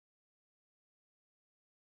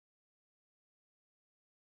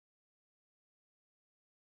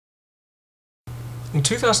In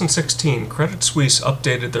 2016, Credit Suisse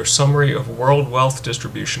updated their summary of world wealth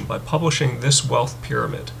distribution by publishing this wealth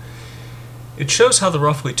pyramid. It shows how the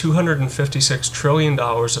roughly $256 trillion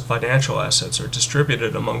of financial assets are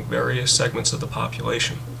distributed among various segments of the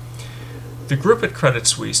population. The group at Credit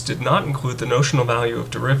Suisse did not include the notional value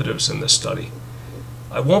of derivatives in this study.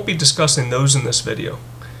 I won't be discussing those in this video.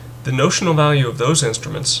 The notional value of those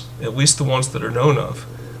instruments, at least the ones that are known of,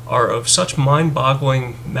 are of such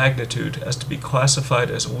mind-boggling magnitude as to be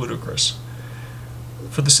classified as ludicrous.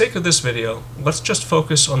 For the sake of this video, let's just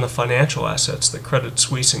focus on the financial assets that Credit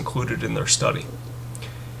Suisse included in their study.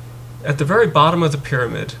 At the very bottom of the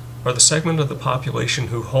pyramid are the segment of the population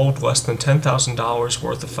who hold less than $10,000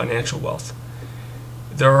 worth of financial wealth.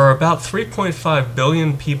 There are about 3.5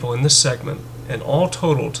 billion people in this segment, and all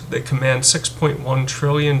totaled, they command $6.1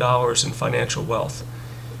 trillion in financial wealth.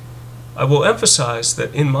 I will emphasize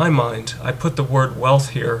that in my mind, I put the word wealth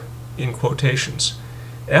here in quotations.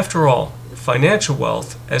 After all, financial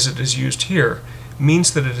wealth, as it is used here,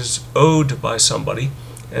 means that it is owed by somebody,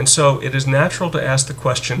 and so it is natural to ask the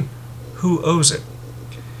question, who owes it?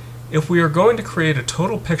 If we are going to create a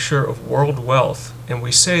total picture of world wealth, and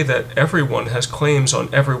we say that everyone has claims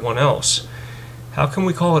on everyone else, how can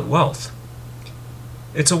we call it wealth?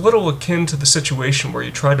 It's a little akin to the situation where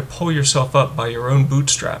you try to pull yourself up by your own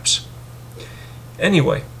bootstraps.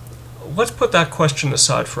 Anyway, let's put that question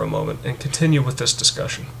aside for a moment and continue with this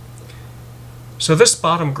discussion. So this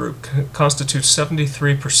bottom group constitutes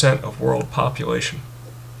 73% of world population.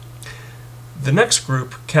 The next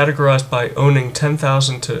group, categorized by owning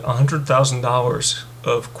 $10,000 to $100,000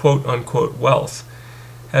 of quote-unquote wealth,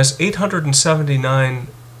 has 879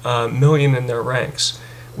 million in their ranks,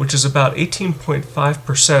 which is about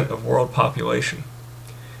 18.5% of world population.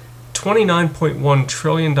 $29.1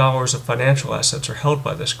 trillion of financial assets are held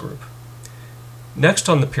by this group. Next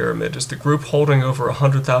on the pyramid is the group holding over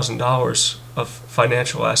 $100,000 of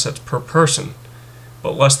financial assets per person,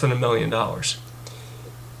 but less than $1 million.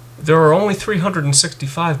 There are only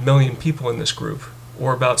 365 million people in this group,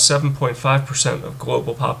 or about 7.5% of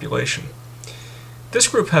global population. This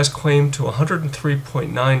group has claim to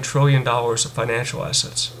 $103.9 trillion of financial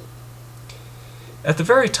assets. At the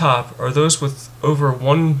very top are those with over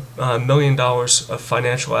 $1 million of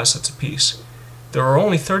financial assets apiece. There are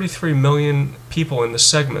only 33 million people in this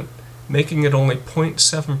segment, making it only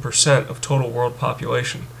 0.7% of total world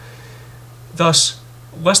population. Thus,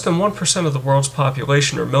 less than 1% of the world's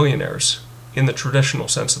population are millionaires, in the traditional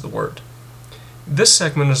sense of the word. This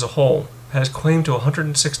segment as a whole has claim to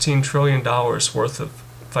 $116 trillion worth of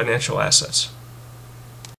financial assets.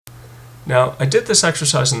 Now, I did this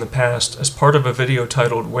exercise in the past as part of a video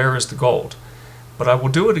titled Where is the Gold? But I will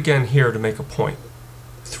do it again here to make a point.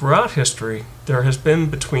 Throughout history, there has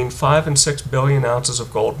been between 5 and 6 billion ounces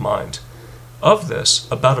of gold mined. Of this,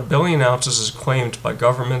 about 1 billion ounces is claimed by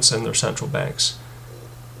governments and their central banks.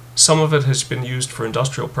 Some of it has been used for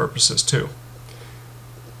industrial purposes too.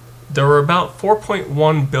 There are about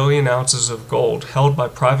 4.1 billion ounces of gold held by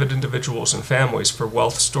private individuals and families for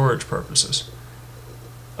wealth storage purposes.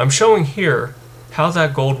 I'm showing here how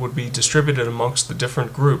that gold would be distributed amongst the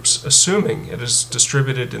different groups, assuming it is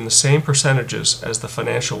distributed in the same percentages as the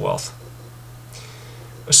financial wealth.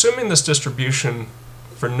 Assuming this distribution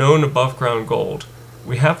for known above-ground gold,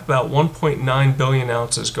 we have about 1.9 billion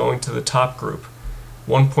ounces going to the top group,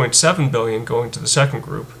 1.7 billion going to the second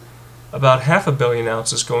group, about 500 million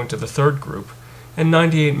ounces going to the third group, and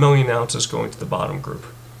 98 million ounces going to the bottom group.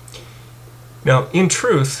 Now, in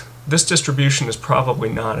truth, this distribution is probably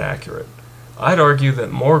not accurate. I'd argue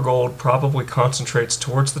that more gold probably concentrates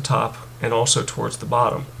towards the top and also towards the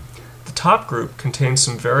bottom. The top group contains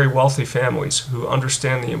some very wealthy families who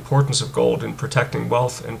understand the importance of gold in protecting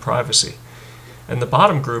wealth and privacy. And the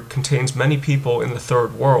bottom group contains many people in the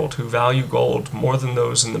third world who value gold more than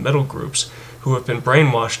those in the middle groups who have been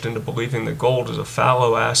brainwashed into believing that gold is a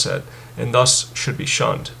fallow asset and thus should be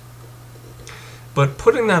shunned. But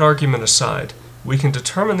putting that argument aside, we can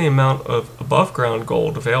determine the amount of above-ground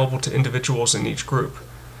gold available to individuals in each group.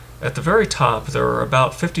 At the very top, there are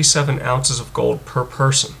about 57 ounces of gold per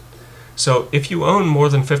person. So if you own more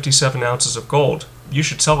than 57 ounces of gold, you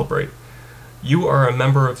should celebrate. You are a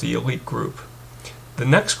member of the elite group. The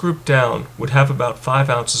next group down would have about 5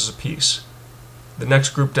 ounces apiece. The next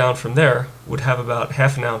group down from there would have about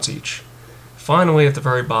half an ounce each. Finally, at the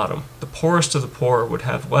very bottom, the poorest of the poor would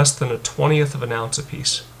have less than 1/20th of an ounce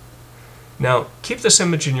apiece. Now, keep this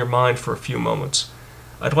image in your mind for a few moments.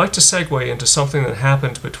 I'd like to segue into something that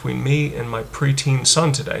happened between me and my preteen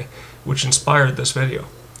son today, which inspired this video.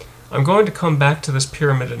 I'm going to come back to this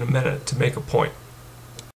pyramid in a minute to make a point.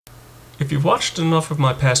 If you've watched enough of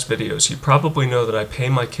my past videos, you probably know that I pay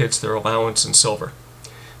my kids their allowance in silver.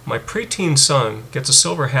 My preteen son gets a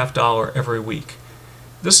silver $50 every week.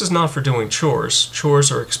 This is not for doing chores.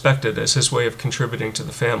 Chores are expected as his way of contributing to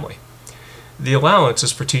the family. The allowance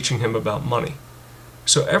is for teaching him about money.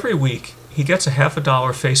 So every week, he gets a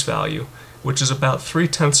 $50 face value, which is about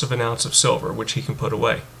 3/10 of an ounce of silver, which he can put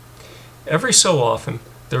away. Every so often,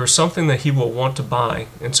 there is something that he will want to buy,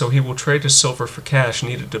 and so he will trade his silver for cash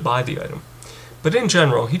needed to buy the item. But in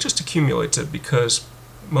general, he just accumulates it because,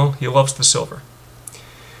 well, he loves the silver.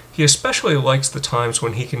 He especially likes the times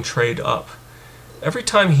when he can trade up. Every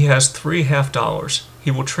time he has 3 $50,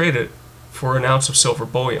 he will trade it for an ounce of silver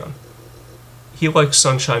bullion. He likes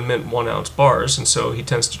Sunshine Mint 1-ounce bars, and so he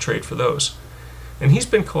tends to trade for those. And he's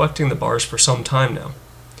been collecting the bars for some time now.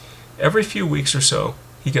 Every few weeks or so,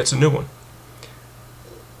 he gets a new one.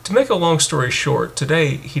 To make a long story short,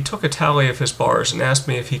 today he took a tally of his bars and asked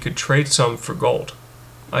me if he could trade some for gold.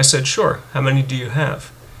 I said, sure, how many do you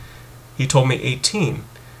have? He told me 18,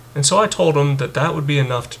 and so I told him that that would be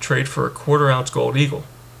enough to trade for a 1/4-ounce gold eagle.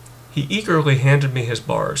 He eagerly handed me his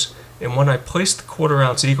bars, and when I placed the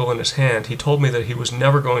 1/4-ounce eagle in his hand, he told me that he was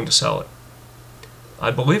never going to sell it. I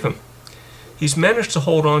believe him. He's managed to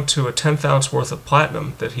hold on to a 1/10 ounce worth of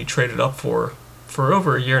platinum that he traded up for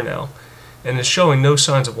over a year now, and is showing no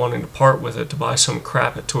signs of wanting to part with it to buy some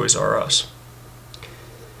crap at Toys R Us.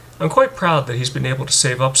 I'm quite proud that he's been able to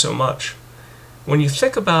save up so much. When you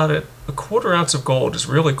think about it, a 1/4 ounce of gold is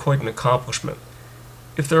really quite an accomplishment.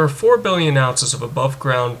 If there are 4 billion ounces of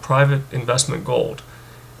above-ground private investment gold,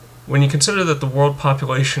 when you consider that the world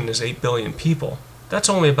population is 8 billion people, that's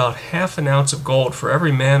only about half an ounce of gold for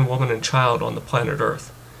every man, woman, and child on the planet Earth.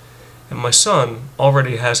 And my son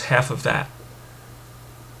already has half of that.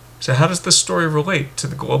 So how does this story relate to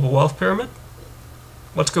the global wealth pyramid?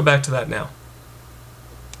 Let's go back to that now.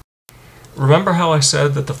 Remember how I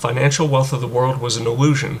said that the financial wealth of the world was an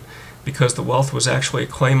illusion because the wealth was actually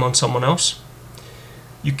a claim on someone else?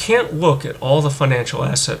 You can't look at all the financial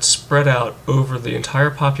assets spread out over the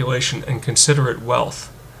entire population and consider it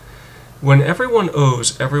wealth. When everyone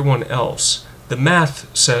owes everyone else, the math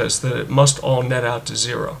says that it must all net out to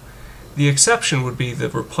zero. The exception would be the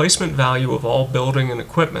replacement value of all building and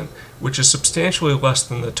equipment, which is substantially less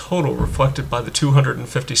than the total reflected by the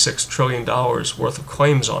 $256 trillion worth of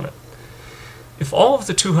claims on it. If all of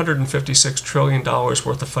the $256 trillion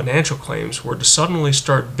worth of financial claims were to suddenly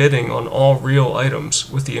start bidding on all real items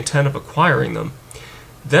with the intent of acquiring them,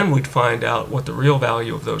 then we'd find out what the real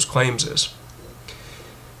value of those claims is.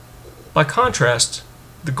 By contrast,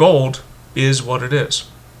 the gold is what it is.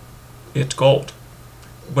 It's gold.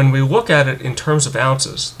 When we look at it in terms of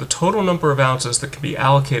ounces, the total number of ounces that can be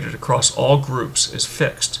allocated across all groups is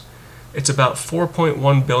fixed. It's about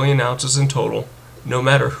 4.1 billion ounces in total, no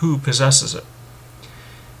matter who possesses it.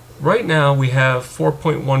 Right now we have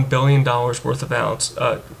 $4.1 billion worth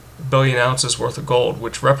of billion ounces worth of gold,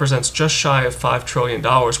 which represents just shy of $5 trillion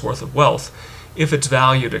worth of wealth if it's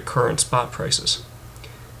valued at current spot prices.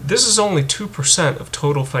 This is only 2% of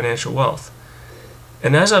total financial wealth.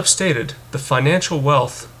 And as I've stated, the financial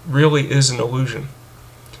wealth really is an illusion.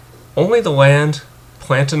 Only the land,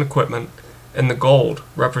 plant and equipment, and the gold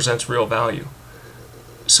represents real value.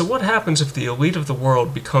 So what happens if the elite of the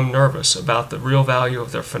world become nervous about the real value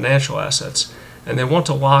of their financial assets, and they want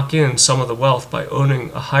to lock in some of the wealth by owning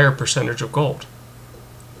a higher percentage of gold?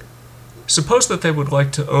 Suppose that they would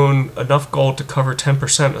like to own enough gold to cover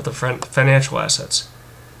 10% of the financial assets.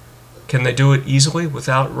 Can they do it easily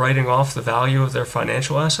without writing off the value of their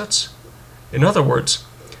financial assets? In other words,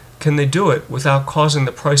 can they do it without causing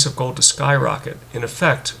the price of gold to skyrocket, in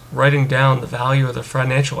effect, writing down the value of their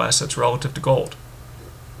financial assets relative to gold?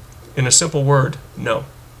 In a simple word, no.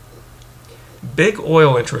 Big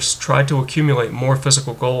oil interests tried to accumulate more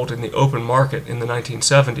physical gold in the open market in the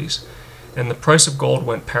 1970s, and the price of gold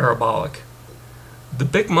went parabolic. The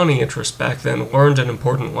big money interests back then learned an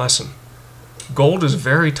important lesson. Gold is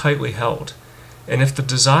very tightly held, and if the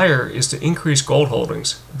desire is to increase gold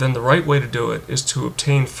holdings, then the right way to do it is to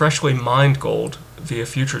obtain freshly mined gold via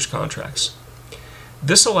futures contracts.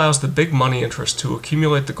 This allows the big money interest to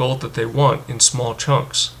accumulate the gold that they want in small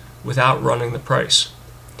chunks, without running the price.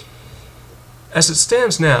 As it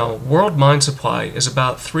stands now, world mine supply is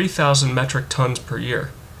about 3,000 metric tons per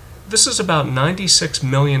year. This is about 96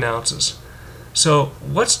 million ounces. So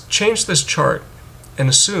let's change this chart and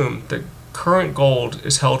assume that current gold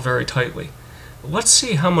is held very tightly. Let's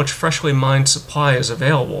see how much freshly mined supply is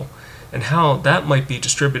available and how that might be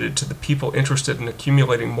distributed to the people interested in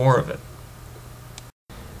accumulating more of it.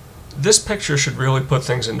 This picture should really put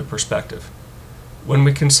things into perspective. When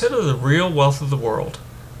we consider the real wealth of the world,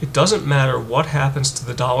 It doesn't matter what happens to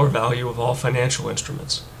the dollar value of all financial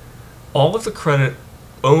instruments. All of the credit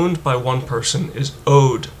owned by one person is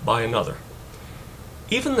owed by another.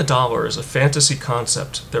 Even the dollar is a fantasy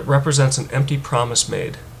concept that represents an empty promise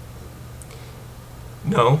made.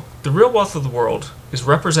 No, the real wealth of the world is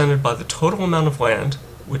represented by the total amount of land,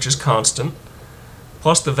 which is constant,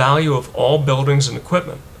 plus the value of all buildings and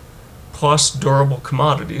equipment, plus durable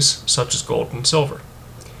commodities such as gold and silver.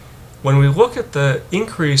 When we look at the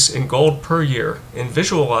increase in gold per year and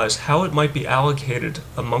visualize how it might be allocated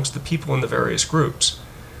amongst the people in the various groups,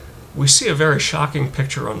 we see a very shocking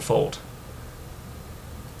picture unfold.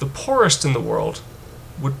 The poorest in the world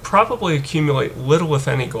would probably accumulate little if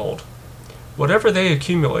any gold. Whatever they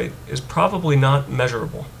accumulate is probably not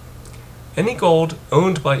measurable. Any gold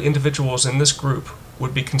owned by individuals in this group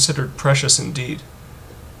would be considered precious indeed.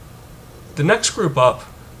 The next group up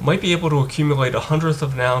might be able to accumulate 1/100th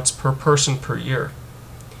of an ounce per person per year.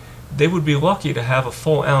 They would be lucky to have a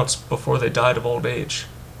full ounce before they died of old age.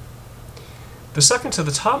 The second to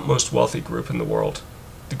the top most wealthy group in the world,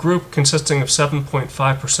 the group consisting of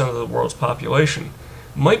 7.5% of the world's population,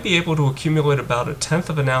 might be able to accumulate about 1/10th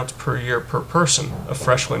of an ounce per year per person of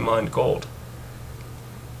freshly mined gold.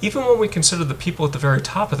 Even when we consider the people at the very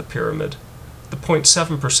top of the pyramid, the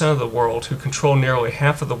 0.7% of the world who control nearly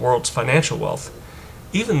half of the world's financial wealth,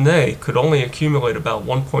 even they could only accumulate about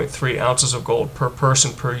 1.3 ounces of gold per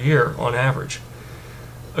person per year on average.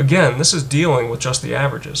 Again, this is dealing with just the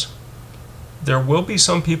averages. There will be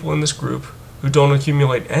some people in this group who don't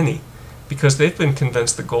accumulate any because they've been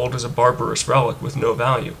convinced that gold is a barbarous relic with no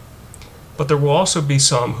value. But there will also be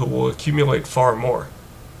some who will accumulate far more.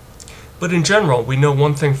 But in general, we know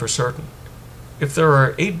one thing for certain. If there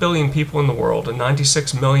are 8 billion people in the world and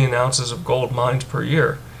 96 million ounces of gold mined per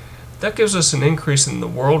year, that gives us an increase in the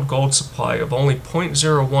world gold supply of only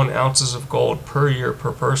 0.01 ounces of gold per year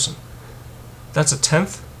per person. That's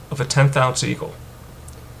 1/10th of a 10th ounce eagle.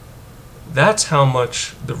 That's how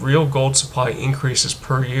much the real gold supply increases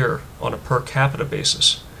per year on a per capita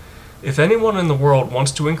basis. If anyone in the world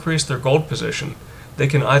wants to increase their gold position, they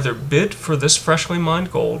can either bid for this freshly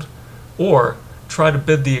mined gold or try to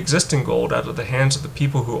bid the existing gold out of the hands of the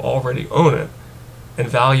people who already own it and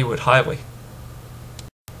value it highly.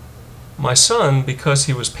 My son, because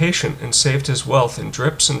he was patient and saved his wealth in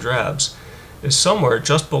drips and drabs, is somewhere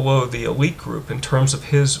just below the elite group in terms of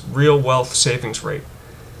his real wealth savings rate.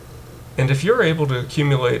 And if you're able to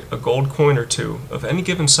accumulate a gold coin or two of any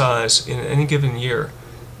given size in any given year,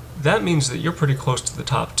 that means that you're pretty close to the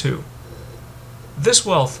top too. This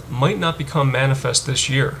wealth might not become manifest this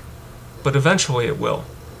year, but eventually it will.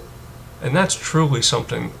 And that's truly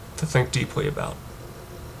something to think deeply about.